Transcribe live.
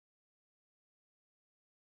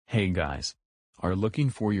Hey guys. Are looking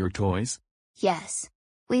for your toys? Yes.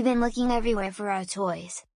 We've been looking everywhere for our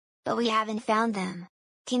toys. But we haven't found them.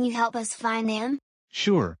 Can you help us find them?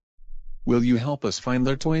 Sure. Will you help us find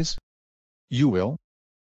their toys? You will?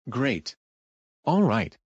 Great. All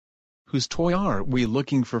right. Whose toy are we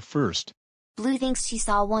looking for first? Blue thinks she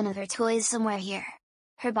saw one of her toys somewhere here.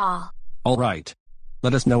 Her ball. All right.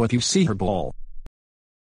 Let us know if you see her ball.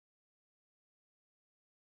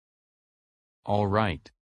 All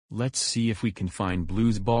right. Let's see if we can find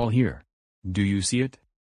Blue's ball here. Do you see it?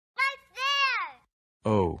 Right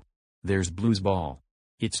there! Oh. There's Blue's ball.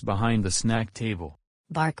 It's behind the snack table.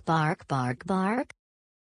 Bark bark bark bark.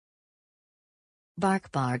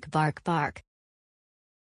 Bark bark bark bark.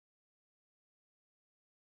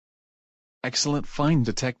 Excellent find,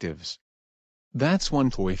 detectives. That's one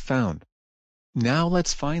toy found. Now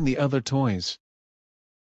let's find the other toys.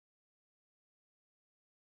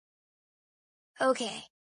 Okay.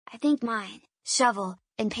 I think mine, Shovel,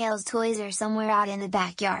 and Pail's toys are somewhere out in the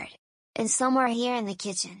backyard. And somewhere here in the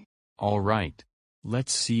kitchen. All right.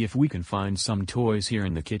 Let's see if we can find some toys here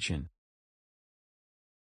in the kitchen.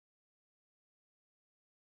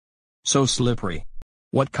 So Slippery.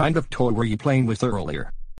 What kind of toy were you playing with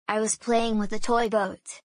earlier? I was playing with a toy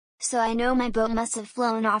boat. So I know my boat must have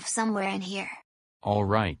flown off somewhere in here. All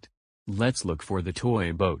right. Let's look for the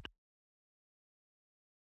toy boat.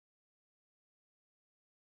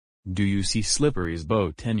 Do you see Slippery's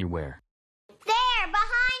boat anywhere? There,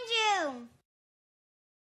 behind you!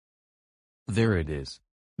 There it is.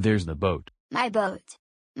 There's the boat. My boat.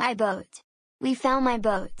 My boat. We found my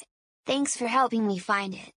boat. Thanks for helping me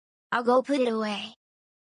find it. I'll go put it away.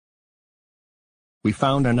 We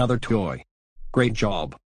found another toy. Great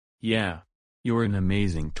job. Yeah. You're an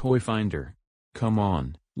amazing toy finder. Come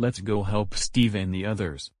on, let's go help Steve and the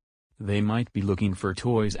others. They might be looking for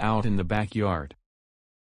toys out in the backyard.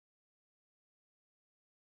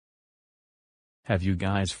 Have you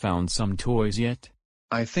guys found some toys yet?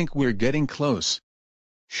 I think we're getting close.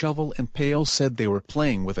 Shovel and Pail said they were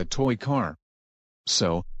playing with a toy car.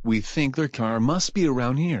 So, we think their car must be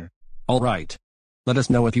around here. All right. Let us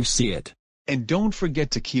know if you see it. And don't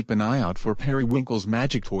forget to keep an eye out for Periwinkle's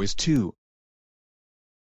magic toys too.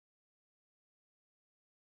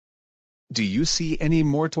 Do you see any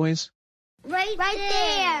more toys? Right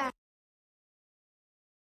there!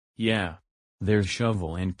 Yeah. There's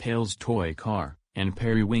Shovel and Pail's toy car, and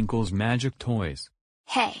Periwinkle's magic toys.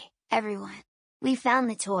 Hey, everyone. We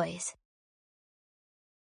found the toys.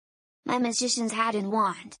 My magician's hat and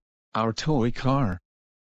wand. Our toy car.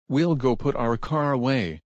 We'll go put our car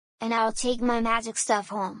away. And I'll take my magic stuff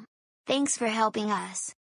home. Thanks for helping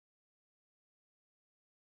us.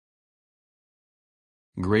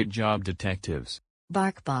 Great job, detectives.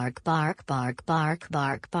 Bark bark bark bark bark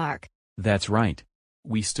bark bark. That's right.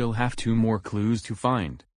 We still have 2 more clues to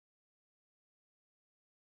find.